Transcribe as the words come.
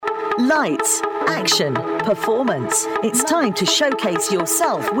Lights, action, performance. It's time to showcase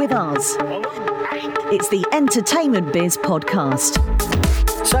yourself with us. It's the Entertainment Biz Podcast.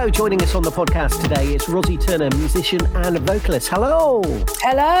 So joining us on the podcast today is Rosie Turner, musician and vocalist. Hello.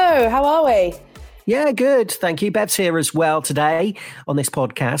 Hello, how are we? Yeah, good. Thank you. Bev's here as well today on this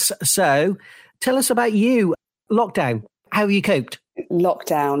podcast. So tell us about you. Lockdown. How have you coped?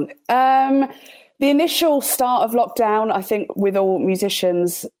 Lockdown. The initial start of lockdown, I think with all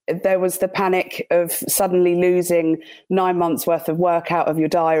musicians, there was the panic of suddenly losing 9 months worth of work out of your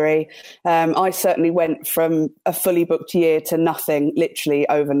diary. I certainly went from a fully booked year to nothing, literally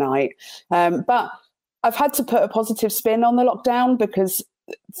overnight. But I've had to put a positive spin on the lockdown because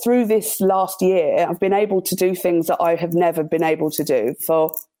through this last year, I've been able to do things that I have never been able to do.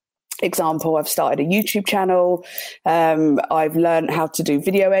 For example, I've started a YouTube channel. I've learned how to do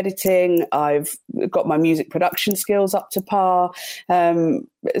video editing. I've got my music production skills up to par.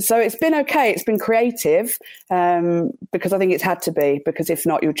 So it's been okay. It's been creative because I think it's had to be, because if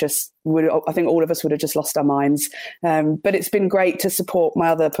not, I think all of us would have just lost our minds. But it's been great to support my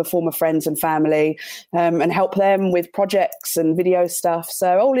other performer friends and family and help them with projects and video stuff.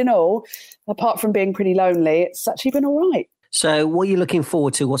 So all in all, apart from being pretty lonely, it's actually been all right. So what are you looking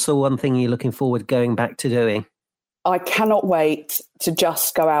forward to? What's the one thing you're looking forward going back to doing? I cannot wait to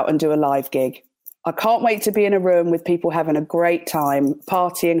just go out and do a live gig. I can't wait to be in a room with people having a great time,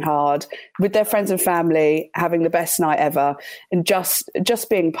 partying hard with their friends and family, having the best night ever, and just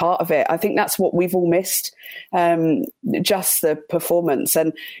being part of it. I think that's what we've all missed, just the performance.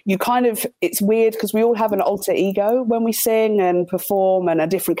 And it's weird because we all have an alter ego when we sing and perform, and a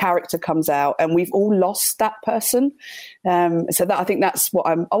different character comes out, and we've all lost that person. So I think that's what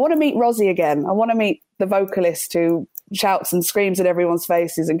I want to meet Rosie again. I want to meet the vocalist who shouts and screams in everyone's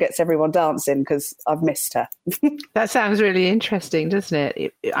faces and gets everyone dancing, because I've missed her. That sounds really interesting, doesn't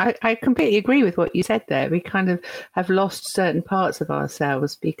it? I completely agree with what you said there. We kind of have lost certain parts of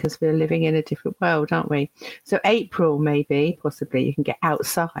ourselves because we're living in a different world, aren't we? So April, maybe, possibly, you can get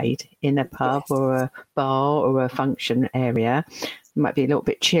outside in a pub or a bar or a function area. It might be a little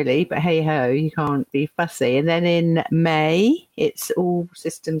bit chilly, but hey ho, you can't be fussy. And then in May, it's all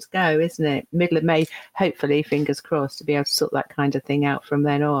systems go, isn't it? Middle of May, hopefully, fingers crossed, to be able to sort that kind of thing out from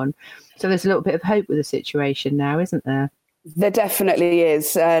then on. So there's a little bit of hope with the situation now, isn't there? There definitely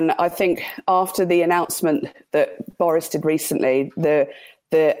is. And I think after the announcement that Boris did recently, the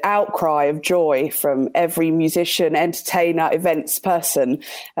outcry of joy from every musician, entertainer, events person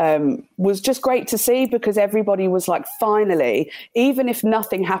was just great to see, because everybody was like, finally, even if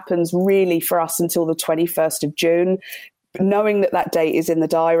nothing happens really for us until the 21st of June, knowing that date is in the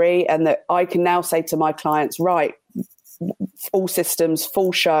diary, and that I can now say to my clients, right, all systems,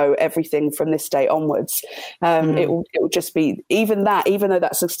 full show, everything from this date onwards. It will just be, even though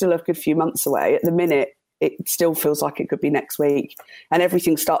that's still a good few months away, at the minute, it still feels like it could be next week, and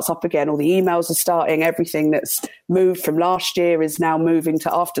everything starts up again. All the emails are starting. Everything that's moved from last year is now moving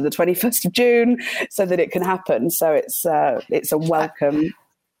to after the 21st of June so that it can happen. So it's a welcome.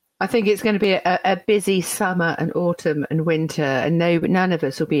 I think it's going to be a busy summer and autumn and winter, and none of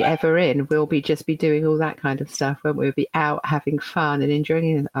us will be ever in. We'll just be doing all that kind of stuff, won't we? We'll be out having fun and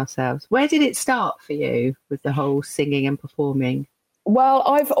enjoying ourselves. Where did it start for you with the whole singing and performing? Well,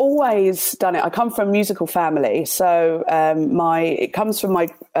 I've always done it. I come from a musical family, so it comes from my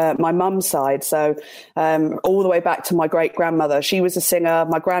mum's side. So all the way back to my great grandmother, she was a singer.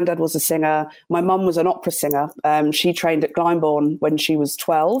 My granddad was a singer. My mum was an opera singer. She trained at Glyndebourne when she was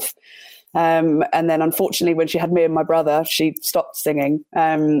 12, and then unfortunately, when she had me and my brother, she stopped singing.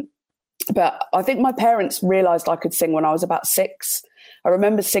 But I think my parents realised I could sing when I was about 6. I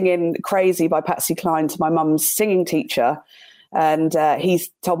remember singing "Crazy" by Patsy Cline to my mum's singing teacher. And he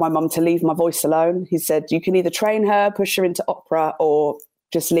told my mum to leave my voice alone. He said, you can either train her, push her into opera, or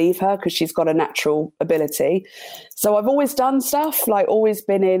just leave her, because she's got a natural ability. So I've always done stuff, like always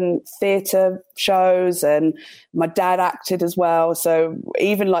been in theatre shows, and my dad acted as well. So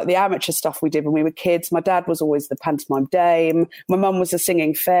even like the amateur stuff we did when we were kids, my dad was always the pantomime dame. My mum was a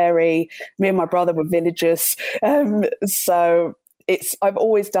singing fairy. Me and my brother were villagers. So I've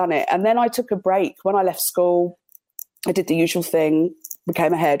always done it. And then I took a break when I left school. I did the usual thing,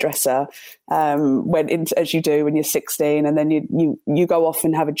 became a hairdresser, went into, as you do when you're 16, and then you go off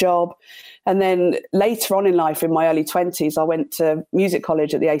and have a job. And then later on in life, in my early 20s, I went to music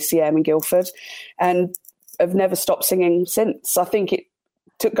college at the ACM in Guildford, and I've never stopped singing since. I think it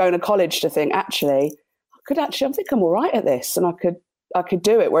took going to college to think, I think I'm all right at this, and I could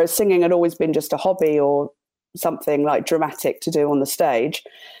do it. Whereas singing had always been just a hobby or something like dramatic to do on the stage.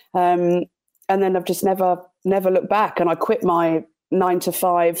 And then I've just never looked back. And I quit my 9 to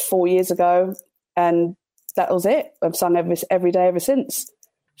 5 4 years ago, and that was it. I've sung every day ever since.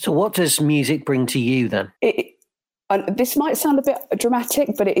 So what does music bring to you then? And this might sound a bit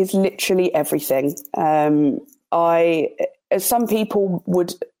dramatic, but it is literally everything. As some people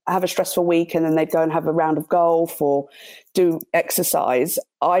would have a stressful week and then they'd go and have a round of golf or do exercise,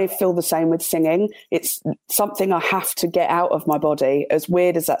 I feel the same with singing. It's something I have to get out of my body, as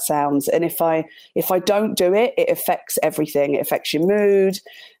weird as that sounds. And if I don't do it, it affects everything. It affects your mood,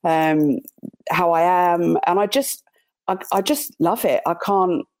 how I am. And I just love it. I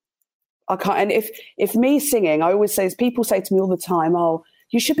can't. And if me singing, I always say, people say to me all the time, oh,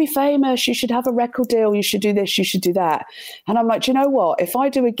 you should be famous, you should have a record deal, you should do this, you should do that. And I'm like, do you know what? If I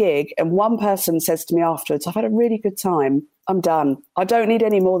do a gig and one person says to me afterwards, I've had a really good time, I'm done. I don't need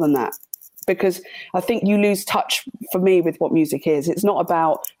any more than that, because I think you lose touch for me with what music is. It's not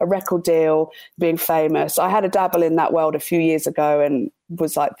about a record deal, being famous. I had a dabble in that world a few years ago and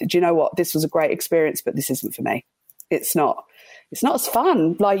was like, do you know what? This was a great experience, but this isn't for me. It's not as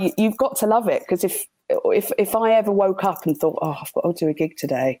fun. Like, you've got to love it, because if I ever woke up and thought, oh, I've got to do a gig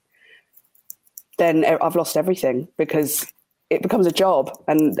today, then I've lost everything, because it becomes a job,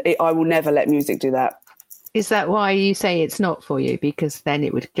 and I will never let music do that. Is that why you say it's not for you? Because then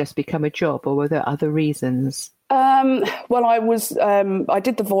it would just become a job, or were there other reasons? Well, I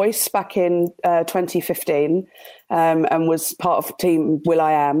did The Voice back in 2015 and was part of Team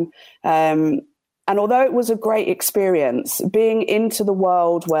will.i.am. And although it was a great experience, being into the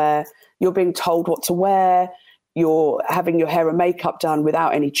world where you're being told what to wear, you're having your hair and makeup done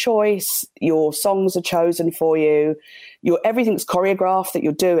without any choice, your songs are chosen for you, everything's choreographed that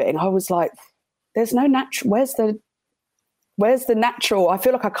you're doing, I was like, there's no natural, where's the natural? I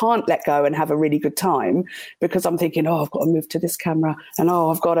feel like I can't let go and have a really good time, because I'm thinking, oh, I've got to move to this camera, and oh,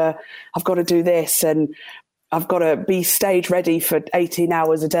 I've got to do this, and I've got to be stage ready for 18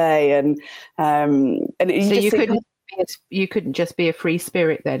 hours a day. And you couldn't just be a free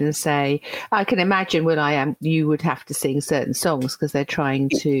spirit then and say, I can imagine will.i.am, you would have to sing certain songs because they're trying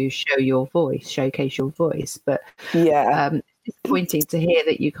to showcase your voice. But yeah, it's disappointing to hear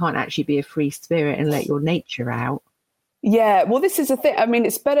that you can't actually be a free spirit and let your nature out. Yeah, well, this is the thing. I mean,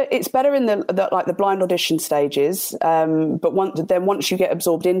 it's better in the blind audition stages, but once you get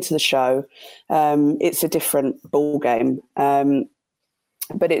absorbed into the show, it's a different ball game.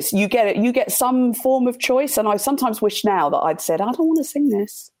 But you get some form of choice, and I sometimes wish now that I'd said, I don't want to sing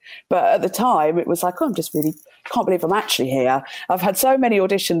this. But at the time, it was like, oh, I'm just really can't believe I'm actually here. I've had so many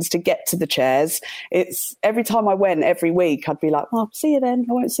auditions to get to the chairs. It's every time I went every week, I'd be like, well, see you then.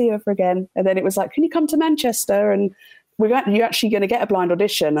 I won't see you ever again. And then it was like, can you come to Manchester? And you're actually going to get a blind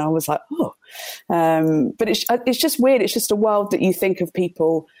audition. And I was like, oh. But it's just weird. It's just a world that you think of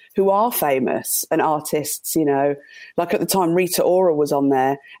people who are famous and artists, you know, like at the time Rita Ora was on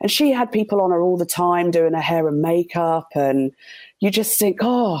there, and she had people on her all the time doing her hair and makeup, and you just think,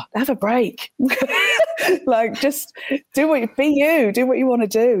 oh, have a break. Like, just do what you want to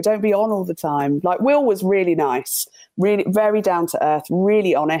do. Don't be on all the time. Like, Will was really nice, really very down to earth,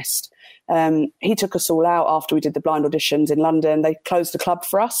 really honest. He took us all out after we did the blind auditions in London. They closed the club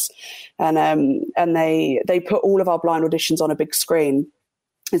for us, and they put all of our blind auditions on a big screen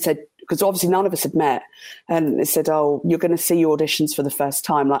and said, because obviously none of us had met, and they said, oh, you're going to see your auditions for the first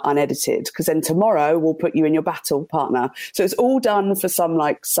time, like unedited, because then tomorrow we'll put you in your battle partner. So it's all done for some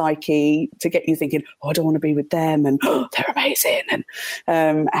like psyche to get you thinking, oh, I don't want to be with them, and oh, they're amazing,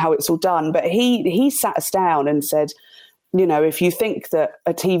 and how it's all done. But he sat us down and said, you know, if you think that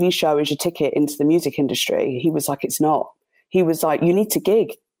a TV show is your ticket into the music industry, he was like, it's not. He was like, you need to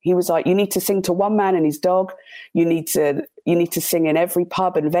gig. He was like, you need to sing to One Man and His Dog. You need to sing in every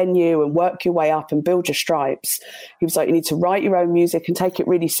pub and venue and work your way up and build your stripes. He was like, you need to write your own music and take it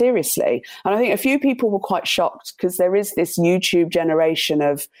really seriously. And I think a few people were quite shocked, because there is this YouTube generation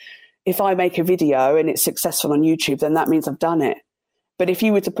of, if I make a video and it's successful on YouTube, then that means I've done it. But if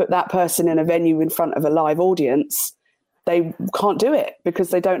you were to put that person in a venue in front of a live audience, they can't do it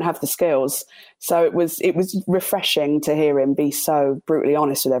because they don't have the skills. So it was refreshing to hear him be so brutally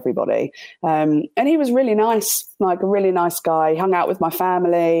honest with everybody. And he was really nice, like a really nice guy. He hung out with my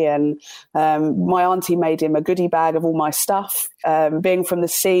family, and my auntie made him a goodie bag of all my stuff. Being from the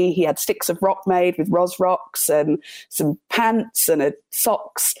sea, he had sticks of rock made with Ros Rocks and some pants and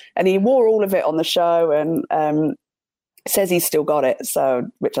socks, and he wore all of it on the show, and says he's still got it, so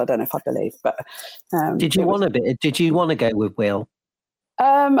which I don't know if I believe. But did you want to go with Will?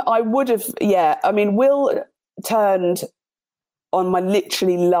 I would have, yeah. I mean, Will turned on my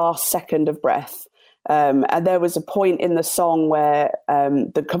literally last second of breath. And there was a point in the song where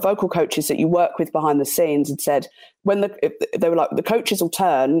the vocal coaches that you work with behind the scenes had said, when they were like, the coaches will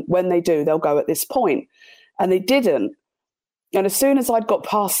turn. When they do, they'll go at this point. And they didn't. And as soon as I'd got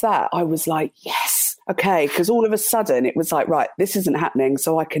past that, I was like, yes, okay. Because all of a sudden it was like, right, this isn't happening.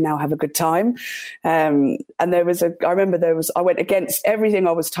 So I can now have a good time. And I went against everything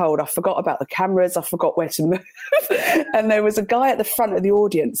I was told. I forgot about the cameras. I forgot where to move. And there was a guy at the front of the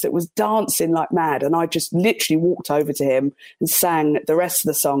audience that was dancing like mad. And I just literally walked over to him and sang the rest of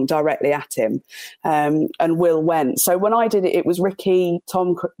the song directly at him. And Will went. So when I did it, it was Ricky,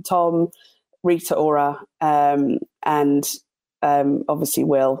 Tom, Rita Ora, and obviously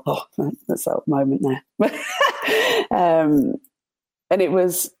Will. Oh, that's that moment there. And it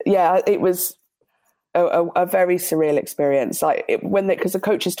was a very surreal experience. Like because the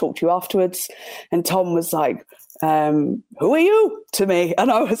coaches talked to you afterwards, and Tom was like, "Who are you?" to me,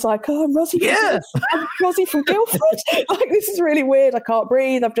 and I was like, "Oh, I'm Rosie. Yes, I'm Rosie from Guildford." Like, this is really weird. I can't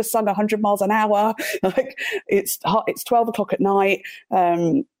breathe. I've just sung 100 miles an hour. Like, it's 12 o'clock at night.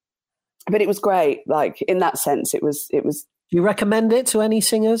 But it was great. Like, in that sense, it was. Do you recommend it to any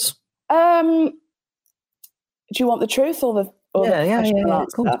singers? Do you want the truth or the professional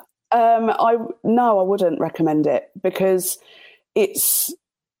answer? Cool. I wouldn't recommend it, because I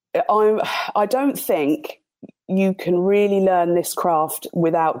don't think you can really learn this craft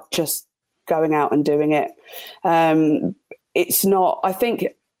without just going out and doing it. It's not, I think,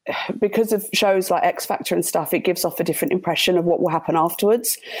 because of shows like X Factor and stuff, it gives off a different impression of what will happen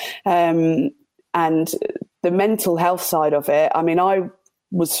afterwards. And the mental health side of it, I mean, I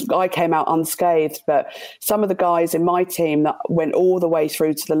came out unscathed, but some of the guys in my team that went all the way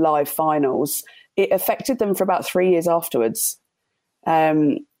through to the live finals, it affected them for about 3 years afterwards.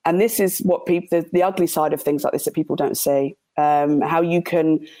 And this is what the ugly side of things like this that people don't see, how you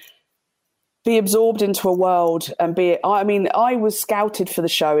can be absorbed into a world and I was scouted for the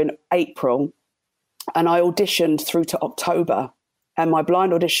show in April, and I auditioned through to October, and my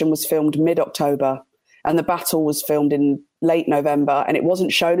blind audition was filmed mid-October, and the battle was filmed in late November, and it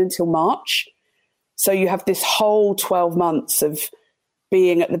wasn't shown until March. So you have this whole 12 months of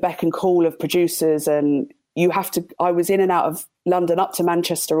being at the beck and call of producers, and I was in and out of London up to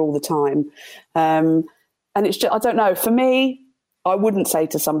Manchester all the time. And it's just, I don't know, for me, I wouldn't say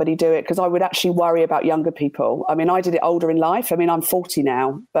to somebody do it, because I would actually worry about younger people. I mean, I did it older in life. I mean, I'm 40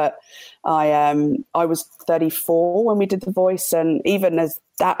 now, but I was 34 when we did The Voice. And even as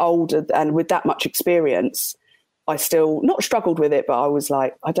that older and with that much experience, I still not struggled with it, but I was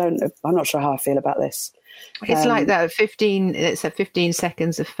like, I'm not sure how I feel about this. It's like that 15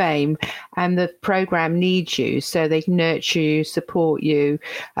 seconds of fame, and the program needs you, so they nurture you, support you.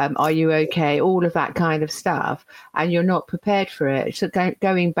 Are you okay? All of that kind of stuff, and you're not prepared for it. So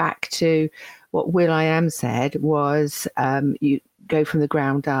going back to what will.i.am said was, you go from the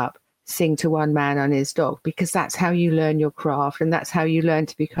ground up, sing to one man on his dog, because that's how you learn your craft, and that's how you learn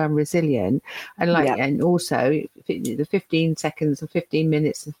to become resilient. And and also the 15 seconds or 15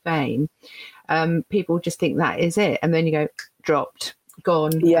 minutes of fame. People just think that is it, and then you go dropped,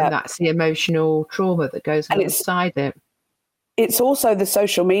 gone, and that's the emotional trauma that goes alongside it. It's also the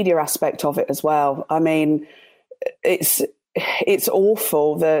social media aspect of it as well. I mean, it's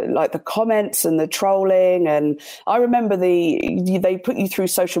awful, the comments and the trolling. And I remember they put you through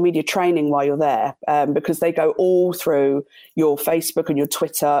social media training while you're there, because they go all through your Facebook and your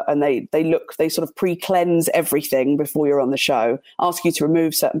Twitter, and they sort of pre-cleanse everything before you're on the show, ask you to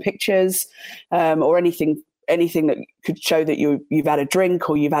remove certain pictures, or anything that could show that you've had a drink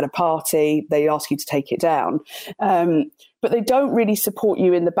or you've had a party. They ask you to take it down. But they don't really support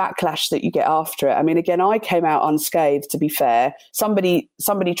you in the backlash that you get after it. I mean, again, I came out unscathed, to be fair. Somebody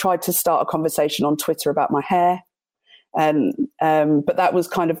tried to start a conversation on Twitter about my hair, but that was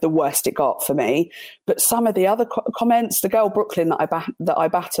kind of the worst it got for me. But some of the other comments, the girl Brooklyn that I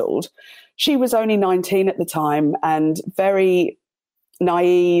battled, she was only 19 at the time and very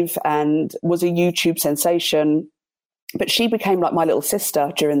naive and was a YouTube sensation. But she became like my little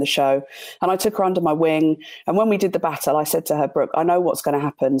sister during the show, and I took her under my wing. And when we did the battle, I said to her, Brooke, I know what's going to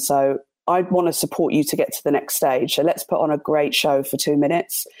happen, so I want to support you to get to the next stage. So let's put on a great show for 2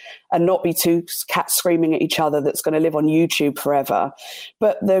 minutes and not be two cats screaming at each other that's going to live on YouTube forever.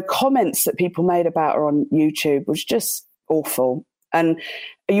 But the comments that people made about her on YouTube was just awful. And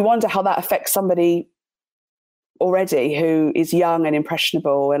you wonder how that affects somebody already who is young and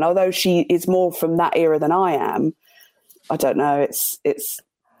impressionable. And although she is more from that era than I am, I don't know. It's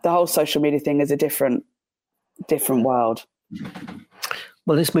the whole social media thing is a different world.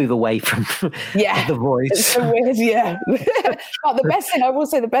 Well, let's move away from The Voice. It's so weird, yeah. But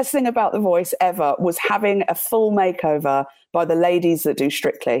the best thing about The Voice ever was having a full makeover by the ladies that do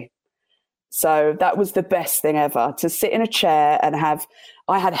Strictly. So that was the best thing ever, to sit in a chair and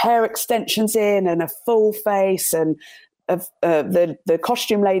I had hair extensions in and a full face, and the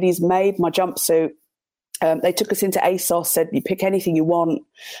costume ladies made my jumpsuit. They took us into ASOS, said you pick anything you want,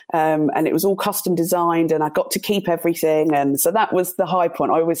 and it was all custom designed, and I got to keep everything. And so that was the high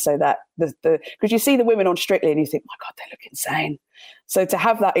point. I always say that, because you see the women on Strictly and you think, my God, they look insane. So to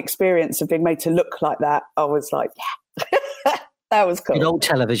have that experience of being made to look like that, I was like, yeah. That was cool. Good old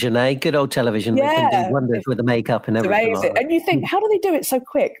television, eh? Good old television. Yeah. They can do wonders with the makeup and everything. Amazing. And you think, how do they do it so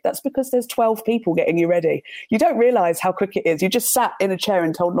quick? That's because there's 12 people getting you ready. You don't realise how quick it is. You just sat in a chair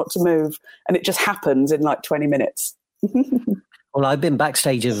and told not to move, and it just happens in like 20 minutes. Well, I've been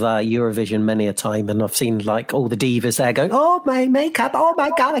backstage of Eurovision many a time, and I've seen like all the divas there going, oh, my makeup, oh my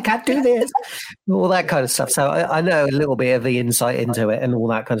God, I can't do this, all that kind of stuff. So I know a little bit of the insight into it and all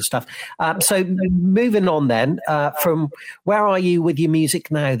that kind of stuff. So moving on then, from where are you with your music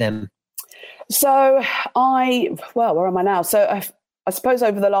now then? So where am I now? So I suppose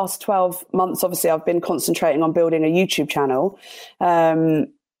over the last 12 months, obviously, I've been concentrating on building a YouTube channel,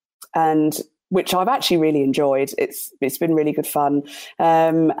 and which I've actually really enjoyed. It's been really good fun.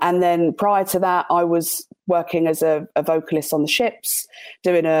 And then prior to that, I was working as a vocalist on the ships,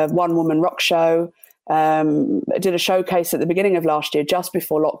 doing a one-woman rock show. I did a showcase at the beginning of last year, just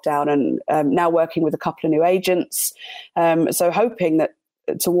before lockdown, and now working with a couple of new agents. So hoping that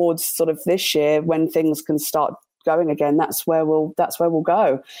towards sort of this year, when things can start going again, that's where we'll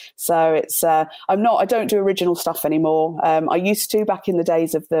go. So it's I don't do original stuff anymore. I used to back in the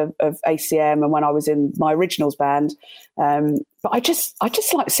days of ACM and when I was in my originals band, but I just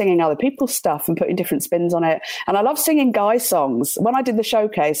like singing other people's stuff and putting different spins on it. And I love singing guy songs. When I did the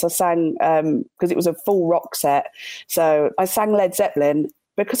showcase, I sang because it was a full rock set, so I sang Led Zeppelin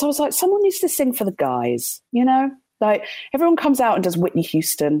because I was like, someone needs to sing for the guys, you know. Like, everyone comes out and does Whitney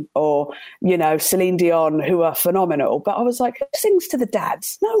Houston or, you know, Celine Dion, who are phenomenal. But I was like, who sings to the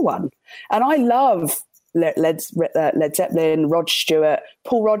dads? No one. And I love Led Zeppelin, Rod Stewart.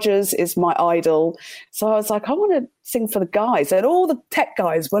 Paul Rodgers is my idol. So I was like, I want to sing for the guys. And all the tech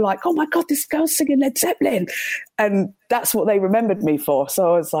guys were like, oh, my God, this girl's singing Led Zeppelin. And that's what they remembered me for.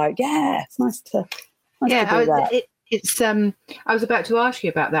 So I was like, yeah, it's nice to do that. I was about to ask you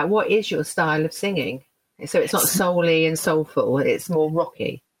about that. What is your style of singing? So it's not soul-y and soulful, it's more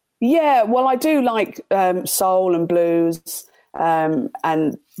rocky. Yeah, well, I do like soul and blues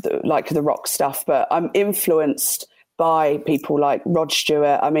and like the rock stuff, but I'm influenced by people like Rod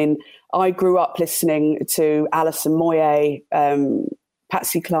Stewart. I mean, I grew up listening to Alison Moyet,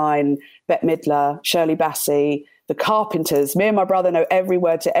 Patsy Cline, Bette Midler, Shirley Bassey, the Carpenters. Me and my brother know every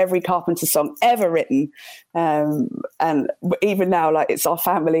word to every Carpenter song ever written. And even now, like, it's our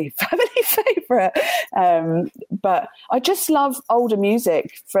family favorite. But I just love older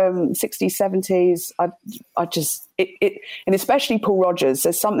music from 60s, 70s. And especially Paul Rodgers.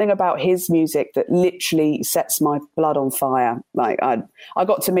 There's something about his music that literally sets my blood on fire. Like, I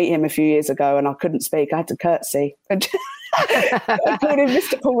got to meet him a few years ago and I couldn't speak. I had to curtsy. I called him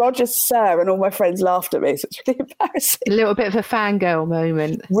Mr. Paul Rodgers, sir, and all my friends laughed at me. So it's really embarrassing. A little bit of a fangirl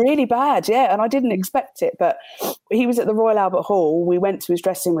moment. Really bad, yeah. And I didn't expect it. But he was at the Royal Albert Hall. We went to his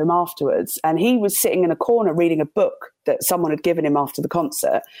dressing room afterwards, and he was sitting in a corner reading a book that someone had given him after the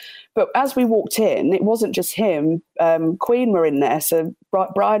concert. But as we walked in, it wasn't just him. Queen were in there. So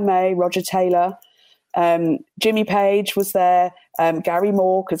Brian May, Roger Taylor, Jimmy Page was there, Gary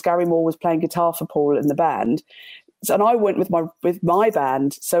Moore, because Gary Moore was playing guitar for Paul in the band. So, and I went with my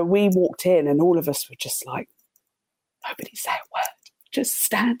band. So we walked in and all of us were just like, nobody say a word, just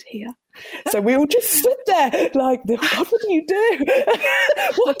stand here. So we all just stood there like, God, what do you do?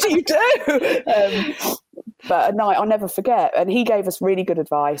 What do you do? But a night I'll never forget. And he gave us really good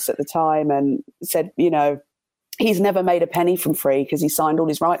advice at the time and said, you know, he's never made a penny from Free because he signed all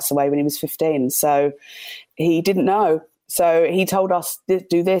his rights away when he was 15. So he didn't know. So he told us,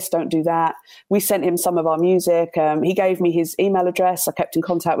 do this, don't do that. We sent him some of our music. He gave me his email address. I kept in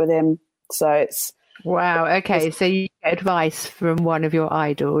contact with him. So it's... Wow. Okay. So you get advice from one of your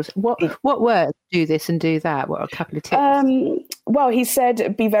idols. What words? Do this and do that. What are a couple of tips? Well, he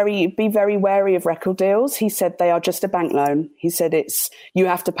said, be very wary of record deals. He said they are just a bank loan. He said you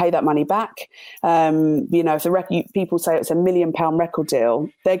have to pay that money back. You know, if people say it's £1 million record deal,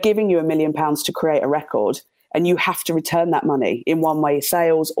 they're giving you £1 million to create a record. And you have to return that money in one way,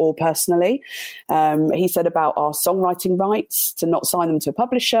 sales or personally. He said about our songwriting rights, to not sign them to a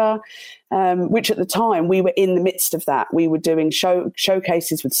publisher, which at the time we were in the midst of that. We were doing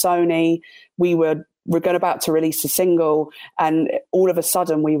showcases with Sony. We were about to release a single. And all of a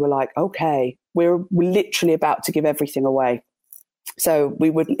sudden we were like, okay, we're literally about to give everything away. So we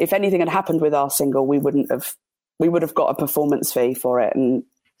wouldn't, if anything had happened with our single, we would have got a performance fee for it. And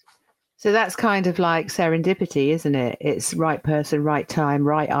so that's kind of like serendipity, isn't it? It's right person, right time,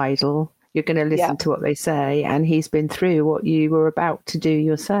 right idol. You're going to listen to what they say, and he's been through what you were about to do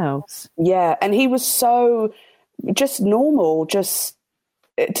yourselves. Yeah, and he was so just normal, just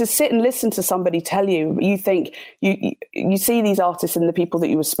to sit and listen to somebody tell you. You think you see these artists and the people that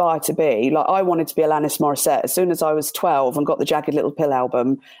you aspire to be. Like, I wanted to be Alanis Morissette. As soon as I was 12 and got the Jagged Little Pill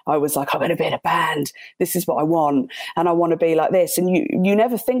album, I was like, I'm going to be in a band. This is what I want, and I want to be like this. And you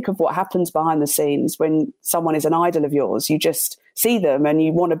never think of what happens behind the scenes when someone is an idol of yours. You just see them and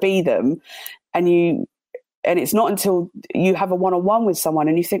you want to be them, and it's not until you have a one-on-one with someone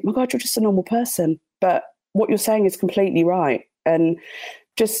and you think, my God, you're just a normal person, but what you're saying is completely right. And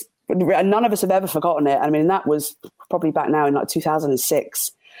none of us have ever forgotten it. I mean, that was probably back now in like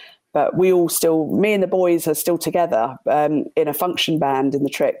 2006, but we all still, me and the boys are still together in a function band in the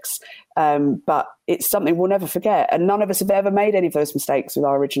Tricks. But it's something we'll never forget. And none of us have ever made any of those mistakes with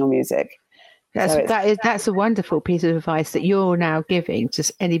our original music. That's a wonderful piece of advice that you're now giving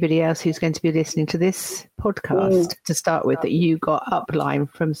to anybody else who's going to be listening to this podcast to start with, that you got upline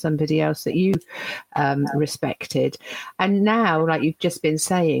from somebody else that you respected. And now, like you've just been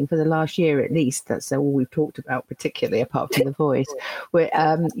saying, for the last year at least, that's all we've talked about, particularly apart from the voice, where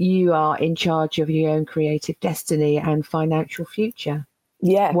you are in charge of your own creative destiny and financial future.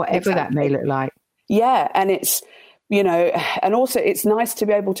 Yeah. Whatever that may look like. Yeah. And it's, and also it's nice to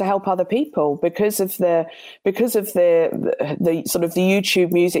be able to help other people because of the sort of the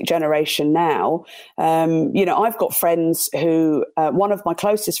YouTube music generation now. I've got friends who, one of my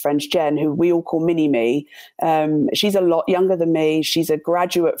closest friends, Jen, who we all call Mini Me. She's a lot younger than me. She's a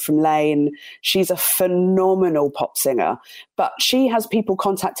graduate from Lane. She's a phenomenal pop singer, but she has people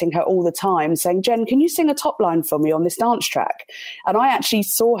contacting her all the time saying, Jen, can you sing a top line for me on this dance track? And I actually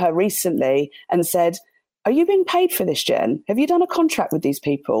saw her recently and said, are you being paid for this, Jen? Have you done a contract with these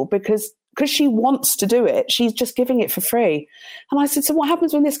people? Because she wants to do it. She's just giving it for free. And I said, so what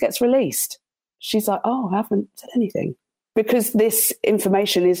happens when this gets released? She's like, I haven't said anything. Because this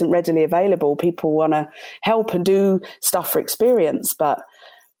information isn't readily available. People want to help and do stuff for experience. But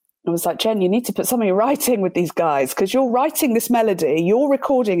I was like, Jen, you need to put something in writing with these guys, because you're writing this melody, you're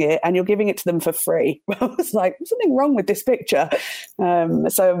recording it, and you're giving it to them for free. I was like, there's something wrong with this picture.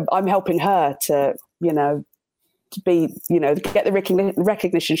 So I'm helping her to get the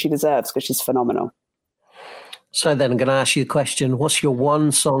recognition she deserves, because she's phenomenal. So then I'm going to ask you a question. What's your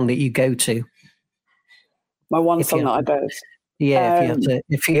one song that you go to? My one song that I go to? Yeah,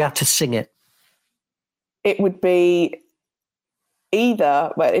 if you had to sing it. It would be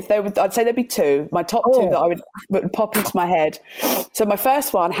either, I'd say there'd be two. My top two that I would pop into my head. So my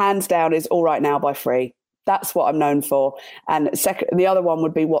first one, hands down, is All Right Now by Free. That's what I'm known for. And the other one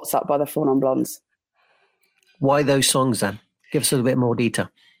would be What's Up by the 4 Non Blondes. Why those songs then? Give us a little bit more detail.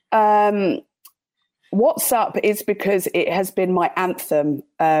 What's Up is because it has been my anthem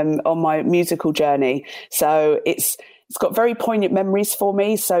on my musical journey. So it's got very poignant memories for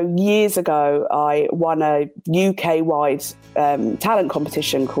me. So years ago, I won a UK-wide talent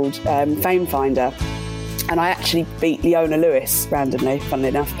competition called Fame Finder. And I actually beat Leona Lewis randomly, funnily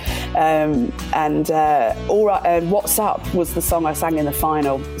enough. What's Up was the song I sang in the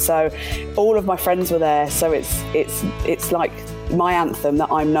final. So all of my friends were there. So it's like my anthem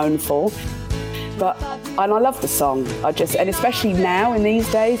that I'm known for. And I love the song. And especially now in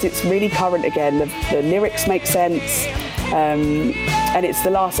these days, it's really current again. The lyrics make sense. And it's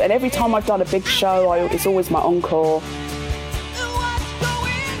the last. And every time I've done a big show, it's always my encore.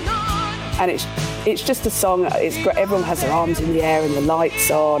 And it's just a song. It's great. Everyone has their arms in the air and the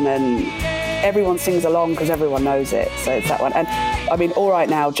lights on, and everyone sings along because everyone knows it. So it's that one. And I mean, All Right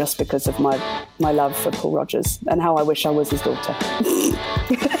Now, just because of my love for Paul Rodgers and how I wish I was his daughter.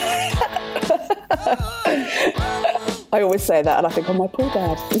 I always say that, and I think, oh, my poor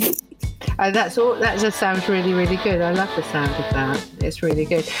dad. That just sounds really, really good. I love the sound of that. It's really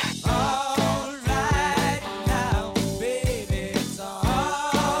good.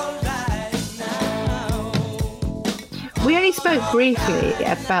 We only spoke briefly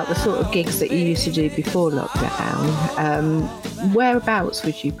about the sort of gigs that you used to do before lockdown. Whereabouts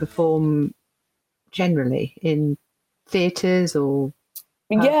would you perform generally? In theatres or?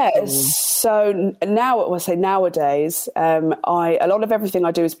 Yeah, so now, I say nowadays, a lot of everything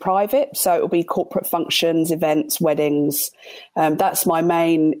I do is private. So it'll be corporate functions, events, weddings. That's my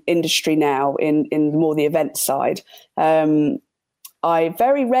main industry now in more the event side. I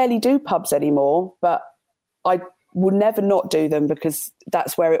very rarely do pubs anymore, but will never not do them because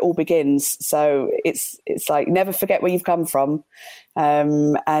that's where it all begins. So it's like never forget where you've come from,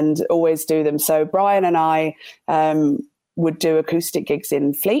 and always do them. So Brian and I would do acoustic gigs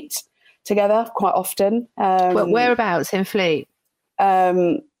in Fleet together quite often. Well, whereabouts in Fleet?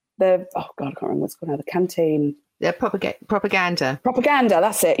 I can't remember what's called now. The Canteen. Yeah, Propaganda. Propaganda,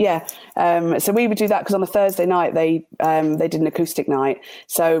 that's it. Yeah. So we would do that because on a Thursday night they did an acoustic night.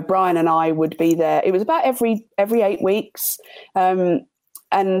 So Brian and I would be there. It was about every 8 weeks, and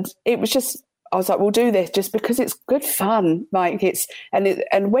it was just, I was like, we'll do this just because it's good fun. Like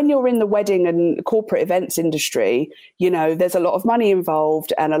and when you're in the wedding and corporate events industry, you know, there's a lot of money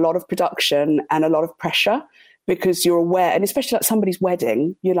involved and a lot of production and a lot of pressure because you're aware, and especially like somebody's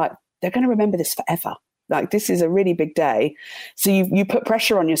wedding, you're like, they're going to remember this forever. Like, this is a really big day. So you put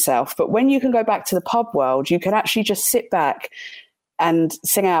pressure on yourself. But when you can go back to the pub world, you can actually just sit back and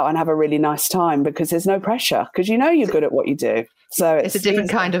sing out and have a really nice time because there's no pressure because you know you're good at what you do. So it's a different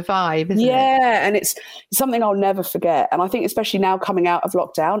kind of vibe, isn't it? Yeah, and it's something I'll never forget. And I think especially now coming out of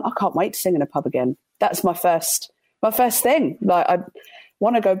lockdown, I can't wait to sing in a pub again. That's my first thing. Like, I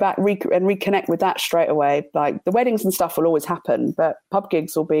want to go back and reconnect with that straight away. Like, the weddings and stuff will always happen, but pub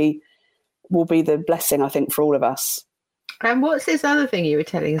gigs will be the blessing, I think, for all of us. And what's this other thing you were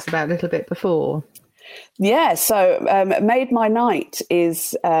telling us about a little bit before? Yeah, so Made My Night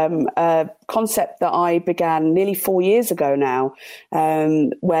is a concept that I began nearly 4 years ago now,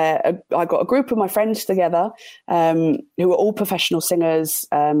 where I got a group of my friends together who are all professional singers.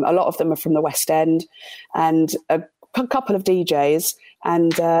 A lot of them are from the West End, and a couple of DJs.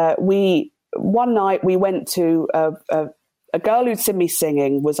 And one night we went to a girl who'd seen me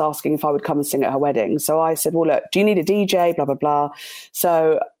singing was asking if I would come and sing at her wedding. So I said, well, look, do you need a DJ? Blah, blah, blah.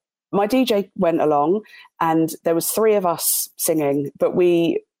 So my DJ went along and there was 3 of us singing, but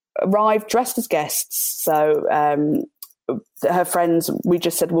we arrived dressed as guests. So her friends, we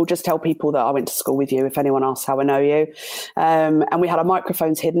just said, we'll just tell people that I went to school with you if anyone asks how I know you. And we had our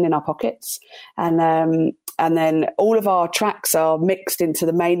microphones hidden in our pockets. And then all of our tracks are mixed into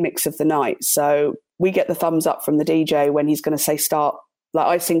the main mix of the night. So we get the thumbs up from the DJ when he's going to say start. Like,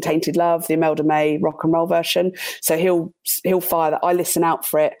 I sing Tainted Love, the Imelda May rock and roll version. So he'll fire that. I listen out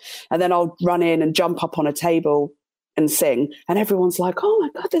for it. And then I'll run in and jump up on a table and sing. And everyone's like, oh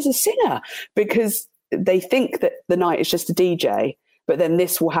my God, there's a singer. Because they think that the night is just a DJ. But then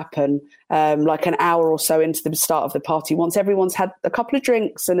this will happen like an hour or so into the start of the party. Once everyone's had a couple of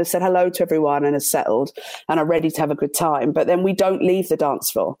drinks and has said hello to everyone and has settled and are ready to have a good time. But then we don't leave the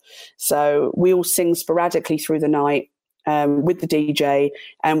dance floor. So we all sing sporadically through the night with the DJ.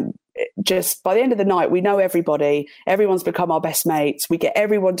 And just by the end of the night, we know everybody. Everyone's become our best mates. We get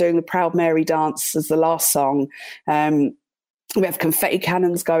everyone doing the Proud Mary dance as the last song. We have confetti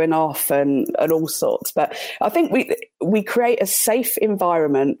cannons going off and all sorts. But I think we create a safe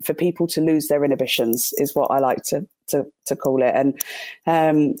environment for people to lose their inhibitions is what I like to call it. And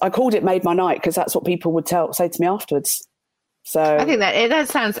I called it Made My Night because that's what people would say to me afterwards. So I think that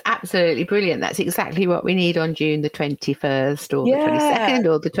sounds absolutely brilliant. That's exactly what we need on June the 21st or the 22nd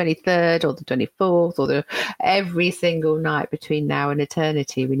or the 23rd or the 24th or every single night between now and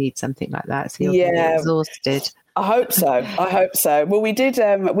eternity. We need something like that. So you're exhausted. I hope so. Well, we did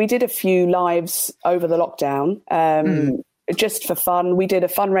a few lives over the lockdown, just for fun. We did a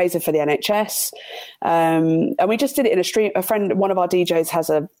fundraiser for the NHS, and we just did it in a street. One of our DJs has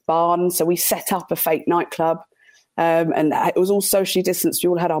a barn, so we set up a fake nightclub. And it was all socially distanced. We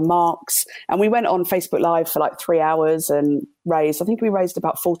all had our marks, and we went on Facebook Live for like 3 hours and raised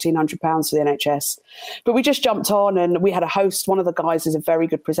about £1,400 for the NHS. But we just jumped on, and we had a host. One of the guys is a very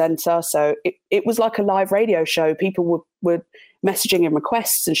good presenter, so it was like a live radio show. People were messaging in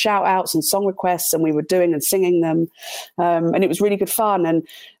requests and shout outs and song requests, and we were doing and singing them, and it was really good fun. And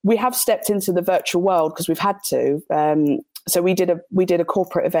we have stepped into the virtual world because we've had to. So we did a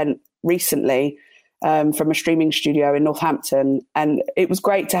corporate event recently. From a streaming studio in Northampton. And it was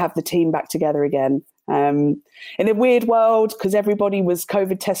great to have the team back together again. In a weird world, because everybody was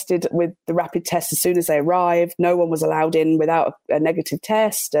COVID tested with the rapid test as soon as they arrived. No one was allowed in without a negative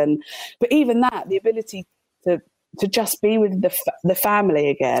test. But even that, the ability to just be with the family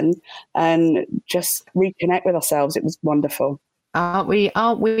again and just reconnect with ourselves, it was wonderful. Aren't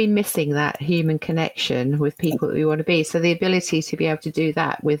we missing that human connection with people that we want to be? So the ability to be able to do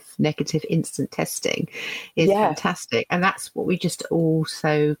that with negative instant testing is fantastic. And that's what we just all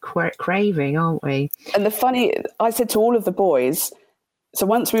so craving, aren't we? And I said to all of the boys, so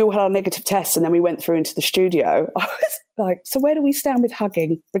once we all had our negative tests and then we went through into the studio, I was like, so where do we stand with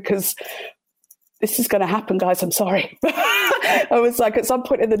hugging? Because this is going to happen, guys. I'm sorry. I was like, at some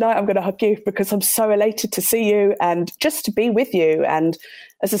point in the night, I'm going to hug you because I'm so elated to see you and just to be with you. And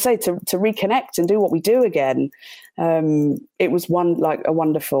as I say, to reconnect and do what we do again. It was a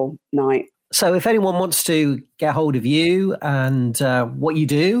wonderful night. So if anyone wants to get hold of you and what you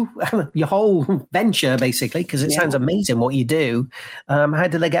do, your whole venture, basically, because it sounds amazing what you do, how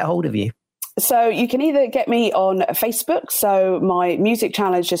do they get hold of you? So you can either get me on Facebook. So my music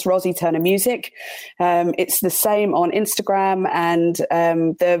channel is just Rosie Turner Music. It's the same on Instagram, and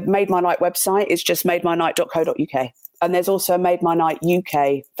the Made My Night website is just mademynight.co.uk. And there's also a Made My Night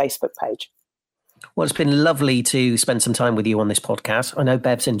UK Facebook page. Well, it's been lovely to spend some time with you on this podcast. I know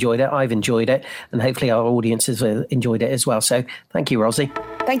Bev's enjoyed it. I've enjoyed it. And hopefully our audience has enjoyed it as well. So thank you, Rosie.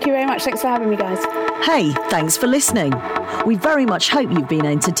 Thank you very much. Thanks for having me, guys. Hey, thanks for listening. We very much hope you've been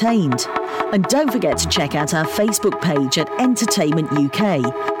entertained. And don't forget to check out our Facebook page at Entertainment UK.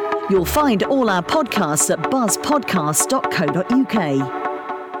 You'll find all our podcasts at buzzpodcast.co.uk.